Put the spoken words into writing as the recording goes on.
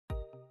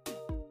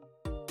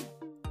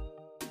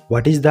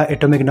What is the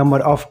atomic number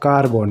of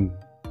carbon?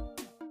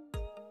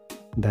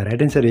 The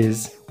right answer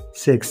is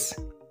 6.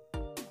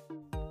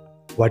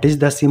 What is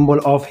the symbol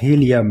of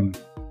helium?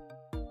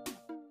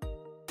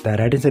 The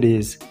right answer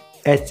is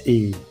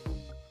He.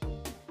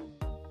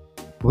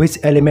 Which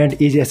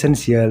element is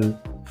essential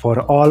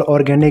for all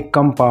organic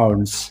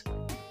compounds?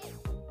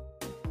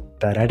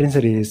 The right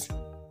answer is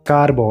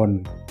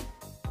carbon.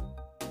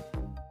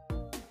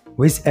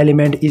 Which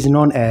element is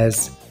known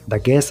as the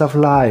gas of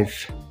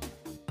life?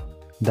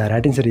 The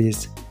right answer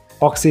is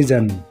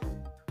oxygen.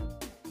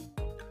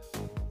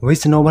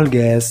 Which noble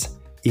gas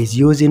is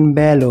used in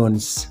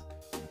balloons?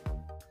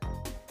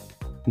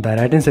 The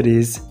right answer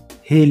is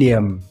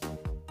helium.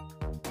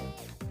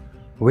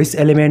 Which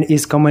element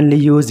is commonly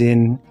used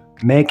in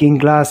making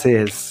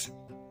glasses?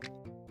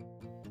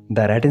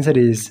 The right answer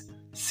is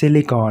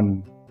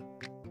silicon.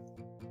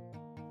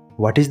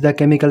 What is the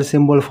chemical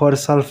symbol for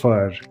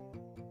sulfur?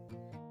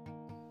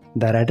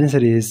 The right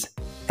answer is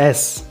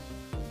S.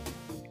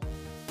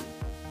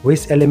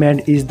 Which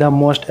element is the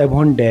most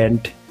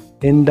abundant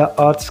in the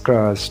Earth's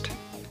crust?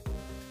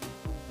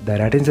 The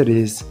right answer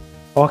is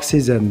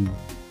oxygen.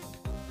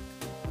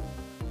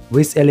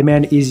 Which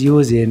element is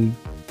used in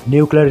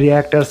nuclear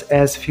reactors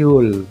as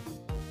fuel?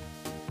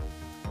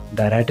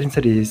 The right answer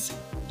is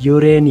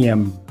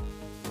uranium.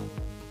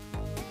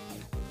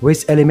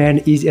 Which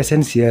element is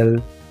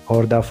essential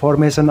for the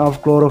formation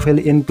of chlorophyll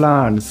in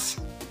plants?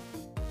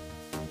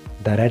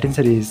 The right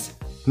answer is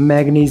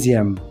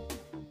magnesium.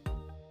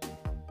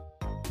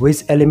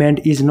 Which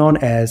element is known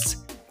as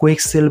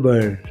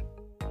quicksilver?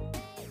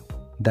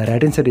 The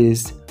right answer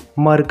is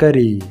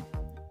mercury.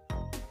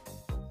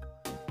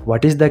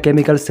 What is the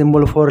chemical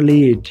symbol for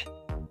lead?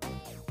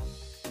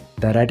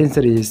 The right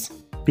answer is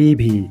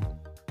Pb.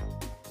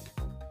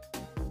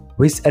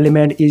 Which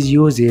element is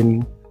used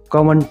in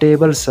common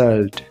table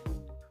salt?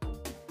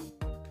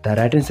 The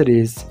right answer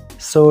is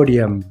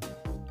sodium.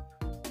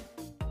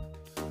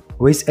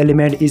 Which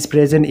element is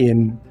present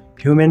in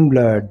human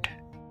blood?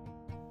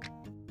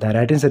 The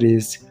right answer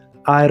is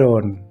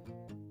iron.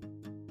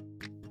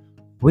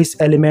 Which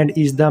element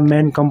is the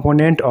main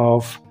component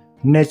of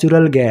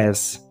natural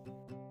gas?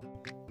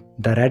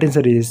 The right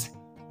answer is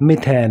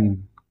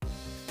methane.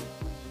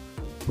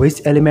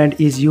 Which element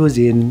is used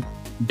in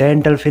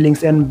dental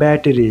fillings and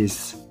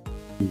batteries?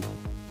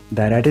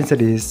 The right answer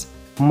is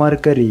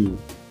mercury.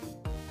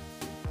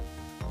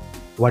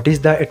 What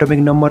is the atomic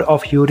number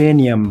of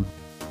uranium?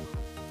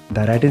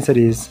 The right answer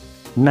is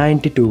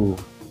 92.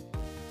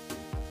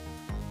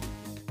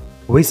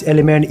 Which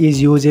element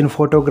is used in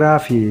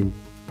photography?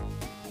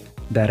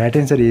 The right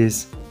answer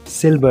is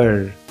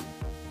silver.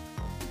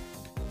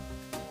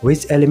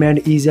 Which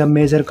element is a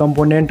major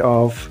component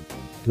of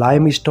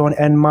limestone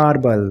and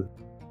marble?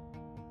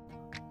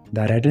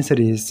 The right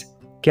answer is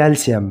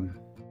calcium.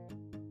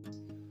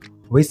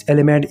 Which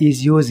element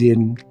is used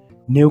in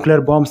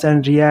nuclear bombs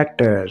and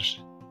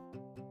reactors?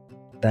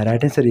 The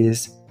right answer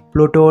is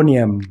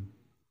plutonium.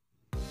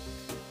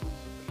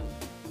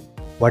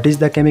 What is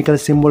the chemical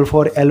symbol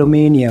for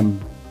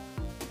aluminium?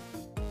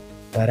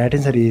 The right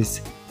answer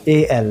is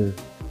Al.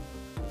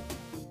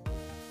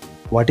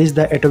 What is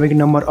the atomic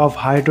number of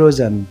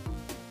hydrogen?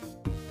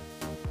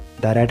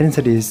 The right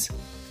answer is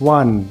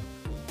 1.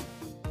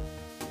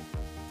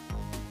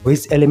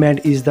 Which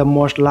element is the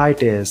most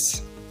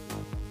lightest?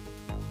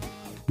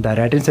 The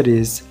right answer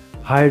is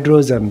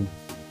hydrogen.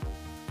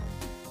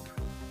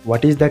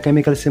 What is the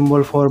chemical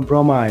symbol for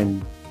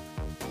bromine?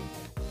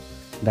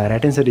 The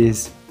right answer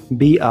is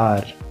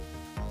Br.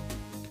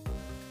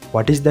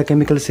 What is the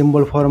chemical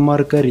symbol for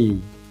mercury?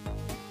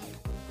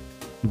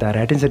 The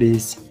right answer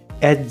is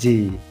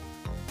Hg.